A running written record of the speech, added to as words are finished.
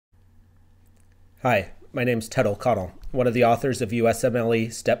Hi, my name's Ted O'Connell, one of the authors of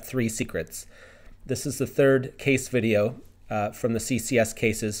USMLE Step 3 Secrets. This is the third case video from the CCS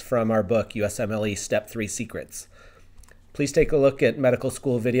cases from our book, USMLE Step 3 Secrets. Please take a look at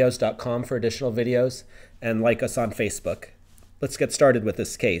medicalschoolvideos.com for additional videos and like us on Facebook. Let's get started with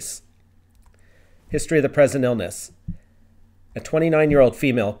this case. History of the present illness. A 29-year-old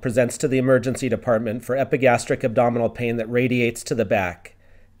female presents to the emergency department for epigastric abdominal pain that radiates to the back.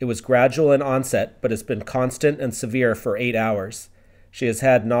 It was gradual in onset, but has been constant and severe for 8 hours. She has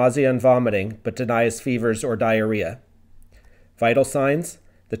had nausea and vomiting, but denies fevers or diarrhea. Vital signs: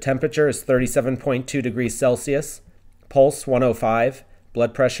 the temperature is 37.2 degrees Celsius, pulse 105,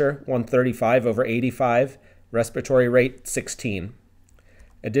 blood pressure 135/85, respiratory rate 16.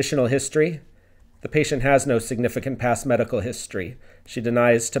 Additional history: the patient has no significant past medical history. She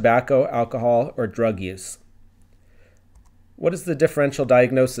denies tobacco, alcohol, or drug use. What is the differential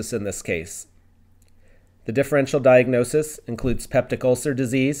diagnosis in this case? The differential diagnosis includes peptic ulcer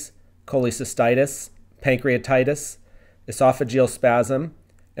disease, cholecystitis, pancreatitis, esophageal spasm,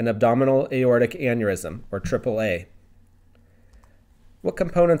 and abdominal aortic aneurysm, or AAA. What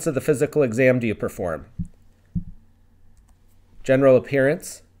components of the physical exam do you perform? General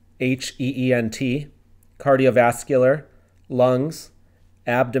appearance, HEENT, cardiovascular, lungs,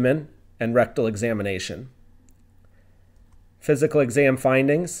 abdomen, and rectal examination. Physical exam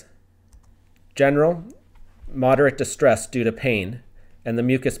findings: general, moderate distress due to pain, and the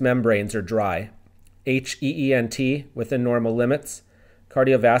mucous membranes are dry. HEENT within normal limits.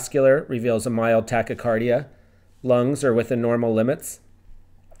 Cardiovascular reveals a mild tachycardia. Lungs are within normal limits.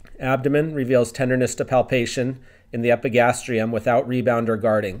 Abdomen reveals tenderness to palpation in the epigastrium without rebound or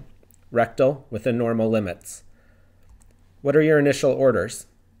guarding. Rectal within normal limits. What are your initial orders?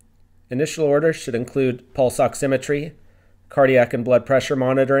 Initial orders should include pulse oximetry, cardiac and blood pressure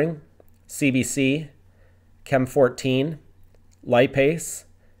monitoring, CBC, Chem 14, lipase,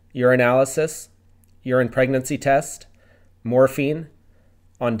 urinalysis, urine pregnancy test, morphine,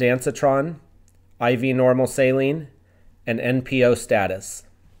 ondansetron, IV normal saline, and NPO status.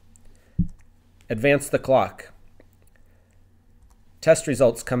 Advance the clock. Test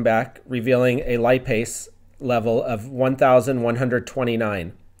results come back revealing a lipase level of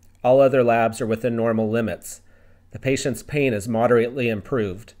 1,129. All other labs are within normal limits. The patient's pain is moderately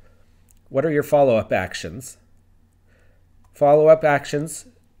improved. What are your follow-up actions? Follow-up actions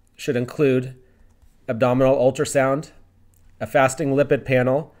should include abdominal ultrasound, a fasting lipid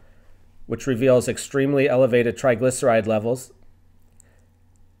panel, which reveals extremely elevated triglyceride levels,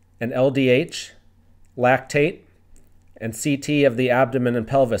 an LDH, lactate, and CT of the abdomen and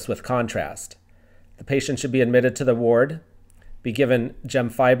pelvis with contrast. The patient should be admitted to the ward, be given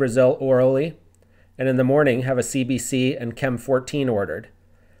gemfibrozil orally, and in the morning have a CBC and Chem 14 ordered.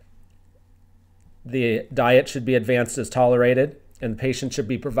 The diet should be advanced as tolerated, and the patient should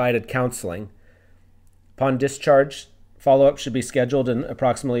be provided counseling. Upon discharge, follow-up should be scheduled in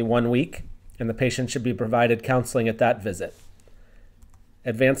approximately 1 week, and the patient should be provided counseling at that visit.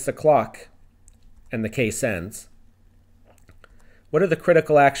 Advance the clock, and the case ends. What are the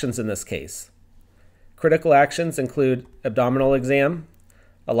critical actions in this case? Critical actions include abdominal exam,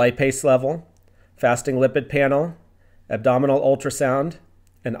 a lipase level, fasting lipid panel, abdominal ultrasound,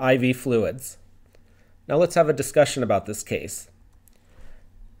 and IV fluids. Now let's have a discussion about this case.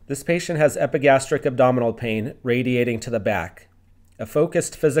 This patient has epigastric abdominal pain radiating to the back. A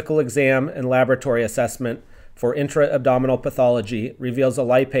focused physical exam and laboratory assessment for intra-abdominal pathology reveals a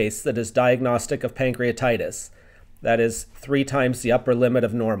lipase that is diagnostic of pancreatitis, that is 3 times the upper limit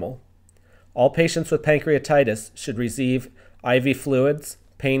of normal. All patients with pancreatitis should receive IV fluids,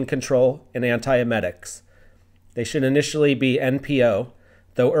 pain control, and antiemetics. They should initially be NPO,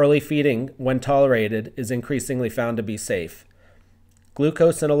 though early feeding, when tolerated, is increasingly found to be safe.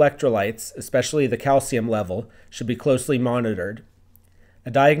 Glucose and electrolytes, especially the calcium level, should be closely monitored. A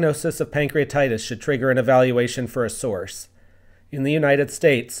diagnosis of pancreatitis should trigger an evaluation for a source. In the United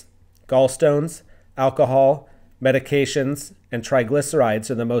States, gallstones, alcohol, medications, and triglycerides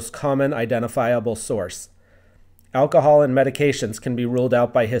are the most common identifiable source. Alcohol and medications can be ruled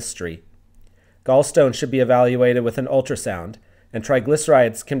out by history. Gallstones should be evaluated with an ultrasound, and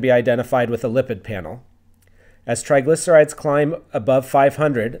triglycerides can be identified with a lipid panel. As triglycerides climb above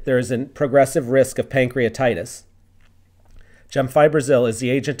 500, there is a progressive risk of pancreatitis. Gemfibrozil is the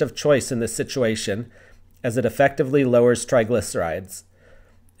agent of choice in this situation, as it effectively lowers triglycerides.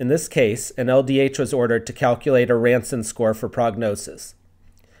 In this case, an LDH was ordered to calculate a Ranson score for prognosis.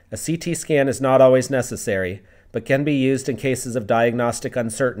 A CT scan is not always necessary, but can be used in cases of diagnostic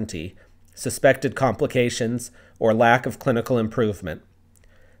uncertainty, suspected complications, or lack of clinical improvement.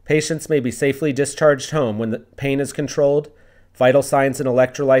 Patients may be safely discharged home when the pain is controlled, vital signs and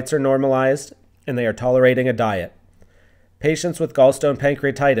electrolytes are normalized, and they are tolerating a diet. Patients with gallstone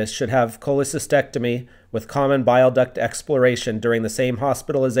pancreatitis should have cholecystectomy with common bile duct exploration during the same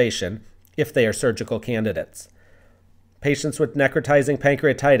hospitalization if they are surgical candidates. Patients with necrotizing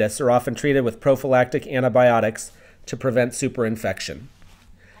pancreatitis are often treated with prophylactic antibiotics to prevent superinfection.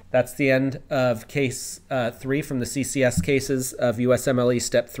 That's the end of case 3 from the CCS cases of USMLE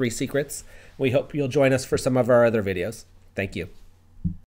Step 3 secrets. We hope you'll join us for some of our other videos. Thank you.